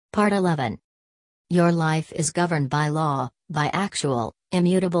Part 11. Your life is governed by law, by actual,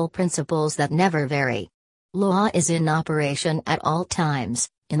 immutable principles that never vary. Law is in operation at all times,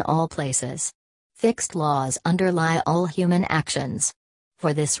 in all places. Fixed laws underlie all human actions.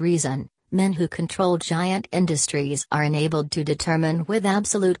 For this reason, men who control giant industries are enabled to determine with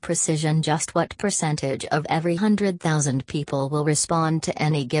absolute precision just what percentage of every 100,000 people will respond to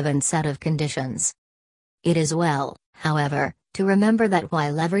any given set of conditions. It is well, however, to remember that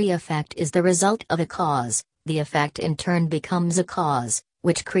while every effect is the result of a cause, the effect in turn becomes a cause,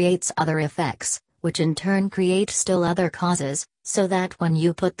 which creates other effects, which in turn create still other causes, so that when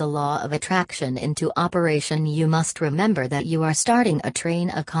you put the law of attraction into operation you must remember that you are starting a train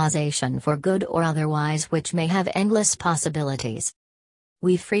of causation for good or otherwise which may have endless possibilities.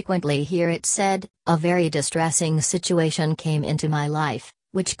 We frequently hear it said, "A very distressing situation came into my life,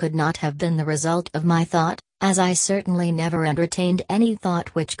 which could not have been the result of my thought, as I certainly never entertained any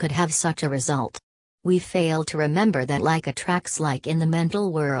thought which could have such a result." We fail to remember that like attracts like in the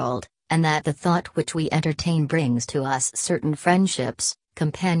mental world, and that the thought which we entertain brings to us certain friendships,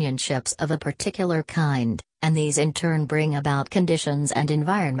 companionships of a particular kind, and these in turn bring about conditions and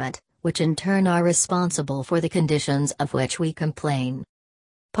environment, which in turn are responsible for the conditions of which we complain.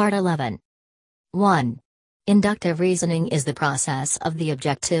 Part 11. 1. Inductive reasoning is the process of the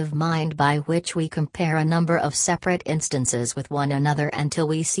objective mind by which we compare a number of separate instances with one another until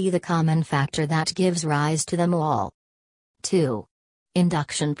we see the common factor that gives rise to them all. 2.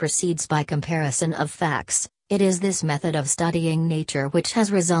 Induction proceeds by comparison of facts. It is this method of studying nature which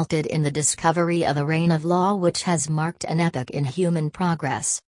has resulted in the discovery of a reign of law which has marked an epoch in human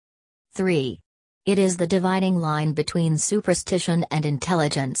progress. 3. It is the dividing line between superstition and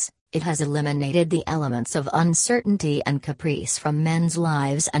intelligence. It has eliminated the elements of uncertainty and caprice from men's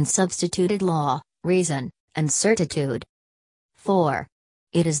lives and substituted law, reason, and certitude. 4.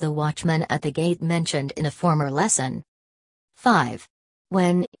 It is the watchman at the gate mentioned in a former lesson. 5.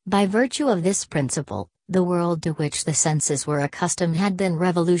 When, by virtue of this principle, the world to which the senses were accustomed had been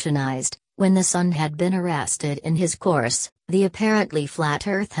revolutionized, when the sun had been arrested in his course, the apparently flat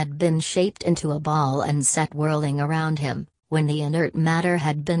earth had been shaped into a ball and set whirling around him, when the inert matter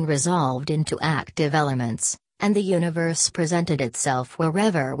had been resolved into active elements, and the universe presented itself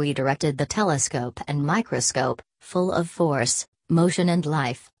wherever we directed the telescope and microscope, full of force, motion and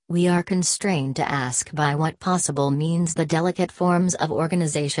life, we are constrained to ask by what possible means the delicate forms of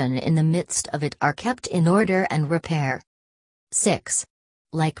organization in the midst of it are kept in order and repair. 6.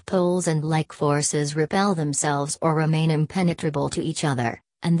 Like poles and like forces repel themselves or remain impenetrable to each other,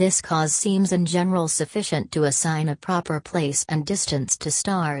 and this cause seems in general sufficient to assign a proper place and distance to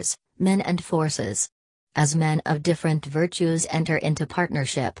stars, men and forces. As men of different virtues enter into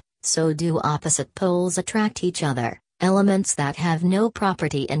partnership, so do opposite poles attract each other. Elements that have no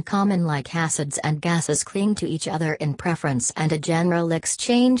property in common like acids and gases cling to each other in preference and a general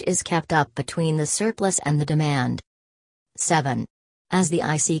exchange is kept up between the surplus and the demand. 7. As the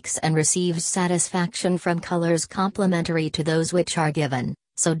eye seeks and receives satisfaction from colors complementary to those which are given,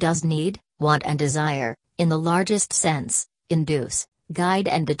 so does need, want and desire, in the largest sense, induce, guide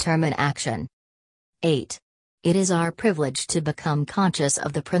and determine action. 8. It is our privilege to become conscious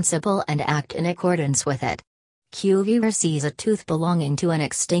of the principle and act in accordance with it. Cuvier sees a tooth belonging to an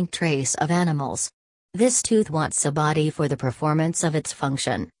extinct race of animals. This tooth wants a body for the performance of its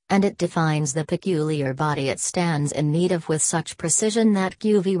function, and it defines the peculiar body it stands in need of with such precision that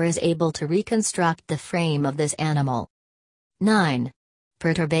Cuvier is able to reconstruct the frame of this animal. 9.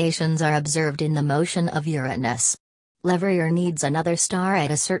 Perturbations are observed in the motion of Uranus. Leverrier needs another star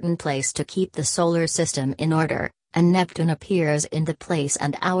at a certain place to keep the solar system in order, and Neptune appears in the place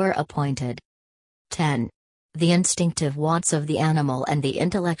and hour appointed. 10. The instinctive wants of the animal and the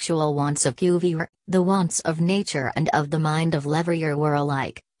intellectual wants of Cuvier, the wants of nature and of the mind of Leverrier were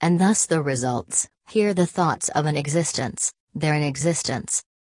alike, and thus the results, here the thoughts of an existence, there an existence.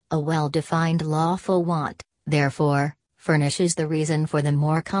 A well-defined lawful want, therefore, furnishes the reason for the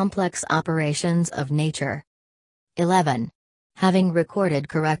more complex operations of nature. 11. Having recorded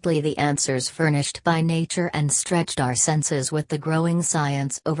correctly the answers furnished by nature and stretched our senses with the growing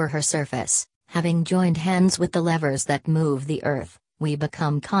science over her surface, having joined hands with the levers that move the earth, we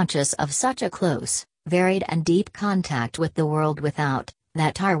become conscious of such a close, varied and deep contact with the world without,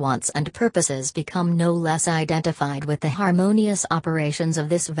 that our wants and purposes become no less identified with the harmonious operations of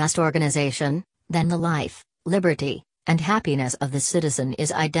this vast organization, than the life, liberty, and happiness of the citizen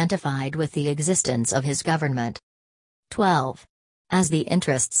is identified with the existence of his government. 12. As the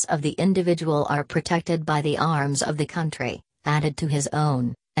interests of the individual are protected by the arms of the country, added to his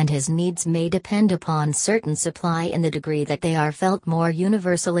own, and his needs may depend upon certain supply in the degree that they are felt more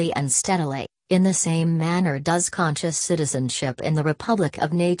universally and steadily. In the same manner does conscious citizenship in the Republic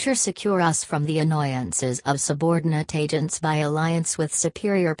of Nature secure us from the annoyances of subordinate agents by alliance with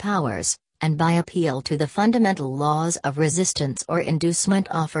superior powers, and by appeal to the fundamental laws of resistance or inducement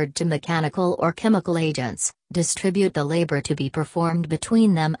offered to mechanical or chemical agents, distribute the labor to be performed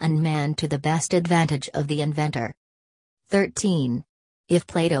between them and man to the best advantage of the inventor. 13. If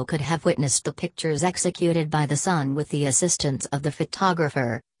Plato could have witnessed the pictures executed by the sun with the assistance of the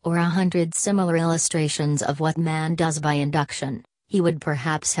photographer, or 100 similar illustrations of what man does by induction, he would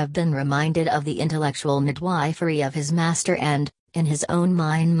perhaps have been reminded of the intellectual midwifery of his master and, in his own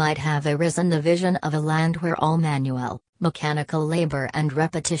mind might have arisen the vision of a land where all manual, mechanical labor and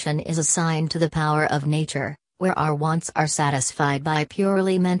repetition is assigned to the power of nature, where our wants are satisfied by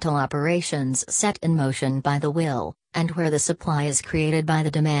purely mental operations set in motion by the will, and where the supply is created by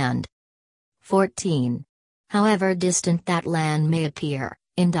the demand. 14. However distant that land may appear,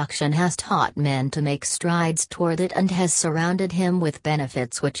 induction has taught men to make strides toward it and has surrounded him with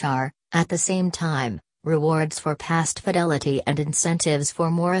benefits which are, at the same time, rewards for past fidelity and incentives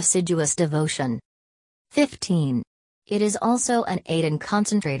for more assiduous devotion. 15. It is also an aid in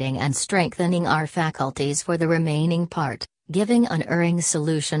concentrating and strengthening our faculties for the remaining part, giving unerring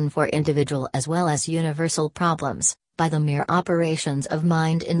solution for individual as well as universal problems, by the mere operations of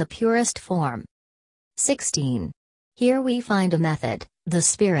mind in the purest form. 16. Here we find a method, the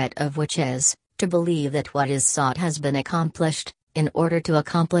spirit of which is, to believe that what is sought has been accomplished, in order to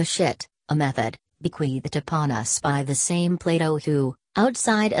accomplish it, a method, bequeathed upon us by the same Plato who,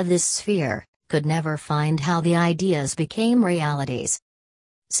 outside of this sphere, could never find how the ideas became realities.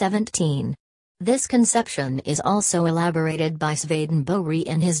 17. This conception is also elaborated by Swedenborg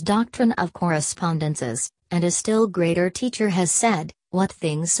in his doctrine of correspondences, and a still greater teacher has said, "What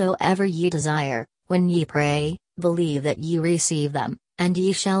things soever ye desire, when ye pray, believe that ye receive them, and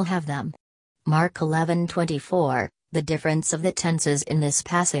ye shall have them." Mark 11:24. The difference of the tenses in this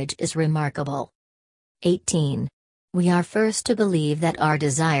passage is remarkable. 18. We are first to believe that our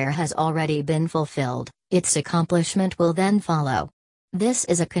desire has already been fulfilled, its accomplishment will then follow. This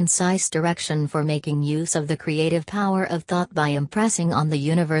is a concise direction for making use of the creative power of thought by impressing on the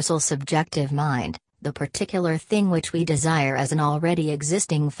universal subjective mind, the particular thing which we desire as an already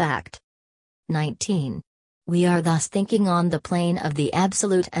existing fact. 19. We are thus thinking on the plane of the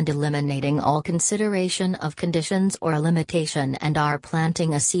absolute and eliminating all consideration of conditions or limitation and are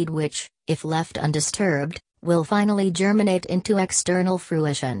planting a seed which, if left undisturbed, will finally germinate into external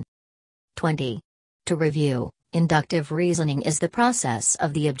fruition. 20. To review, inductive reasoning is the process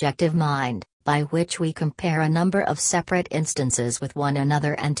of the objective mind, by which we compare a number of separate instances with one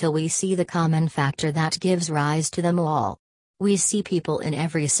another until we see the common factor that gives rise to them all. We see people in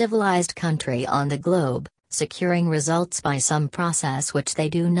every civilized country on the globe, securing results by some process which they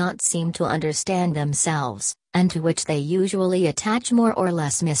do not seem to understand themselves, and to which they usually attach more or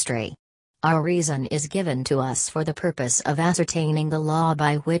less mystery. Our reason is given to us for the purpose of ascertaining the law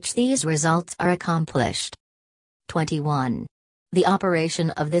by which these results are accomplished. 21. The operation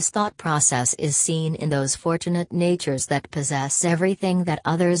of this thought process is seen in those fortunate natures that possess everything that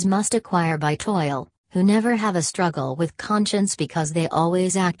others must acquire by toil, who never have a struggle with conscience because they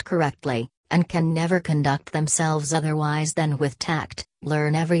always act correctly, and can never conduct themselves otherwise than with tact,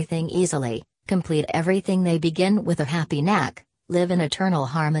 learn everything easily, complete everything they begin with a happy knack, live in eternal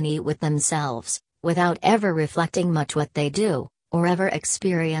harmony with themselves, without ever reflecting much what they do, or ever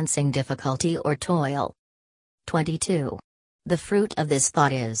experiencing difficulty or toil. 22. The fruit of this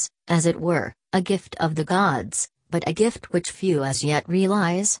thought is, as it were, a gift of the gods, but a gift which few as yet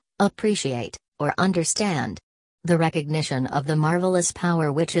realize, appreciate, or understand. The recognition of the marvelous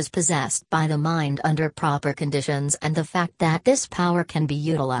power which is possessed by the mind under proper conditions and the fact that this power can be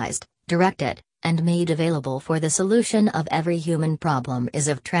utilized, directed, and made available for the solution of every human problem is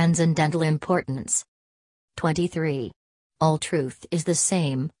of transcendental importance. 23. All truth is the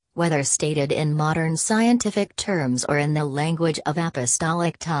same, whether stated in modern scientific terms or in the language of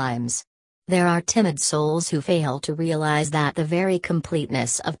apostolic times. There are timid souls who fail to realize that the very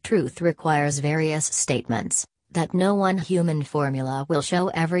completeness of truth requires various statements, that no one human formula will show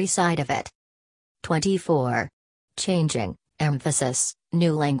every side of it. 24. Changing, emphasis,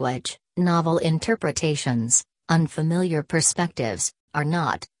 new language, novel interpretations, unfamiliar perspectives, are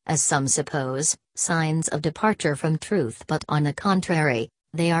not, as some suppose, signs of departure from truth, but on the contrary,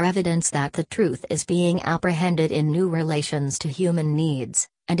 they are evidence that the truth is being apprehended in new relations to human needs,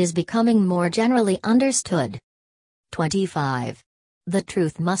 and is becoming more generally understood. 25. The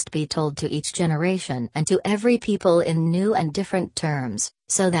truth must be told to each generation and to every people in new and different terms,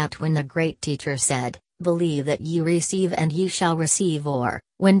 so that when the great teacher said, "Believe that ye receive and ye shall receive," or,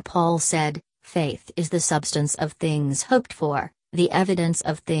 when Paul said, "Faith is the substance of things hoped for, the evidence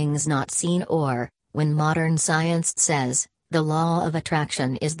of things not seen," or, when modern science says, "The law of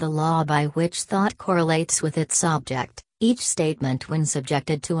attraction is the law by which thought correlates with its object," each statement, when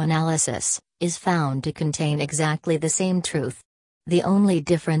subjected to analysis, is found to contain exactly the same truth. The only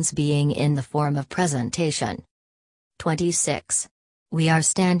difference being in the form of presentation. 26. We are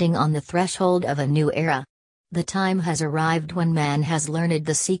standing on the threshold of a new era. The time has arrived when man has learned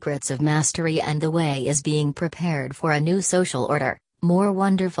the secrets of mastery, and the way is being prepared for a new social order, more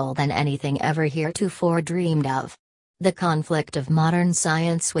wonderful than anything ever heretofore dreamed of. The conflict of modern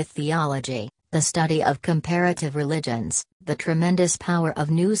science with theology, the study of comparative religions, the tremendous power of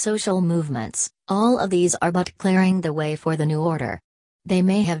new social movements, all of these are but clearing the way for the new order. They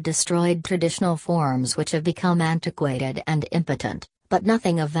may have destroyed traditional forms which have become antiquated and impotent, but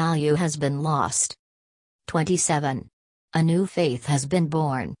nothing of value has been lost. 27. A new faith has been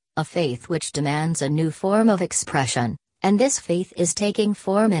born, a faith which demands a new form of expression, and this faith is taking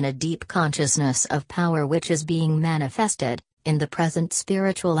form in a deep consciousness of power which is being manifested in the present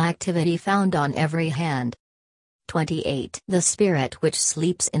spiritual activity found on every hand. 28. The spirit which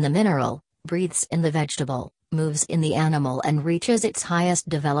sleeps in the mineral, breathes in the vegetable, moves in the animal, and reaches its highest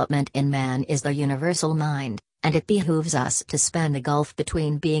development in man is the universal mind, and it behooves us to span the gulf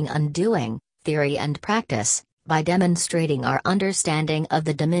between being and doing, theory and practice, by demonstrating our understanding of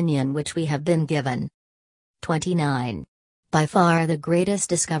the dominion which we have been given. 29. By far the greatest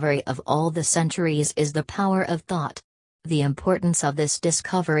discovery of all the centuries is the power of thought. The importance of this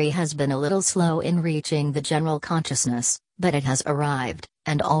discovery has been a little slow in reaching the general consciousness, but it has arrived,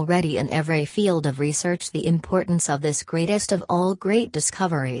 and already in every field of research the importance of this greatest of all great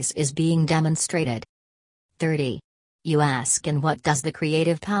discoveries is being demonstrated. 30. You ask, in what does the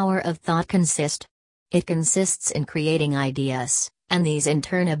creative power of thought consist? It consists in creating ideas, and these in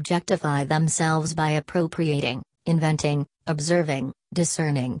turn objectify themselves by appropriating, inventing, observing,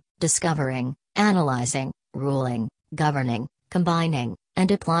 discerning, discovering, analyzing, ruling, governing, combining, and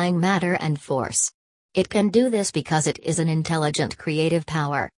applying matter and force. It can do this because it is an intelligent creative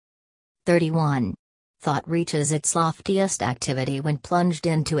power. 31. Thought reaches its loftiest activity when plunged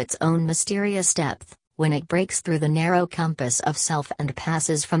into its own mysterious depth, when it breaks through the narrow compass of self and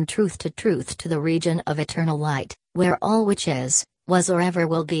passes from truth to the region of eternal light, where all which is, was or ever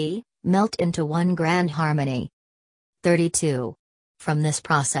will be, melt into one grand harmony. 32. From this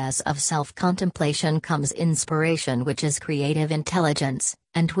process of self-contemplation comes inspiration, which is creative intelligence,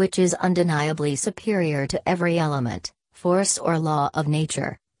 and which is undeniably superior to every element, force or law of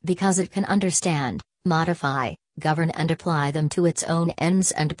nature, because it can understand, modify, govern and apply them to its own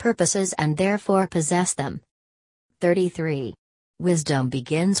ends and purposes, and therefore possess them. 33. Wisdom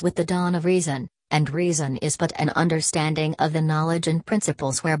begins with the dawn of reason, and reason is but an understanding of the knowledge and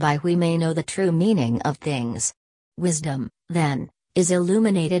principles whereby we may know the true meaning of things. Wisdom, then, is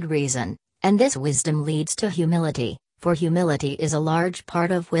illuminated reason, and this wisdom leads to humility, for humility is a large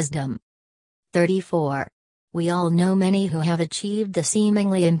part of wisdom. 34. We all know many who have achieved the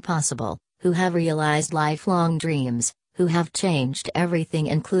seemingly impossible, who have realized lifelong dreams, who have changed everything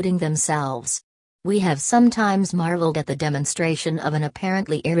including themselves. We have sometimes marveled at the demonstration of an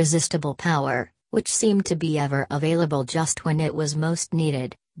apparently irresistible power, which seemed to be ever available just when it was most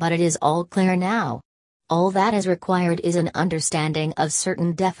needed, but it is all clear now. All that is required is an understanding of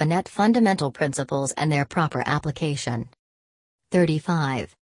certain definite fundamental principles and their proper application.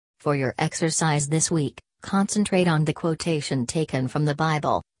 35. For your exercise this week, concentrate on the quotation taken from the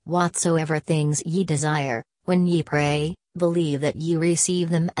Bible, "Whatsoever things ye desire, when ye pray, believe that ye receive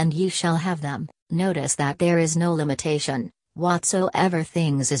them and ye shall have them." Notice that there is no limitation. Whatsoever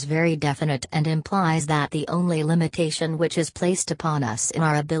things is very definite and implies that the only limitation which is placed upon us in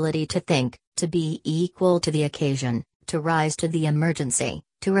our ability to think, to be equal to the occasion, to rise to the emergency,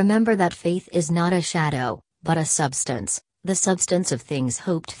 to remember that faith is not a shadow, but a substance, the substance of things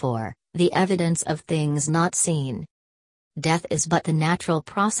hoped for, the evidence of things not seen. Death is but the natural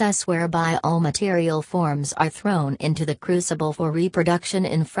process whereby all material forms are thrown into the crucible for reproduction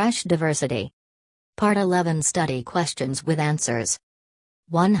in fresh diversity. Part 11 Study Questions with Answers.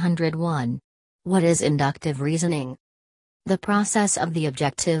 101. What is inductive reasoning? The process of the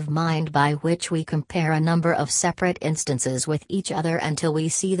objective mind by which we compare a number of separate instances with each other until we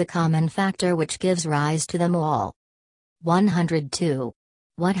see the common factor which gives rise to them all. 102.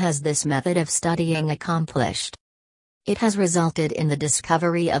 What has this method of studying accomplished? It has resulted in the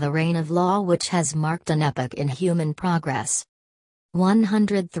discovery of a reign of law which has marked an epoch in human progress.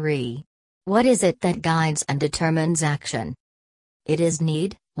 103. What is it that guides and determines action? It is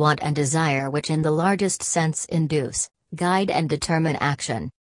need, want and desire which in the largest sense induce, guide and determine action.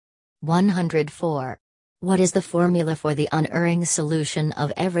 104. What is the formula for the unerring solution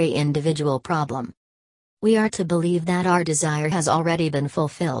of every individual problem? We are to believe that our desire has already been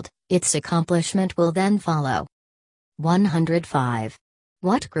fulfilled, its accomplishment will then follow. 105.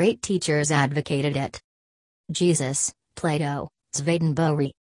 What great teachers advocated it? Jesus, Plato,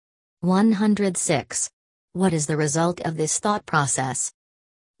 Swedenborg. 106. What is the result of this thought process?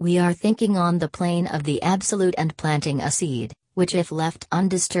 We are thinking on the plane of the absolute and planting a seed, which if left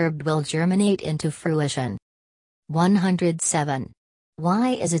undisturbed will germinate into fruition. 107.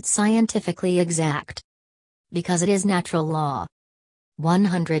 Why is it scientifically exact? Because it is natural law.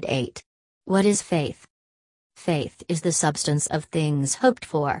 108. What is faith? Faith is the substance of things hoped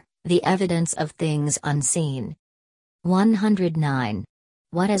for, the evidence of things unseen. 109.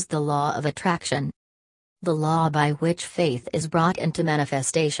 What is the law of attraction? The law by which faith is brought into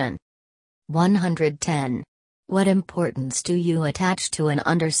manifestation. 110. What importance do you attach to an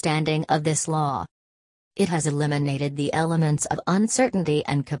understanding of this law? It has eliminated the elements of uncertainty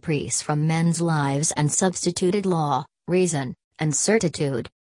and caprice from men's lives and substituted law, reason, and certitude,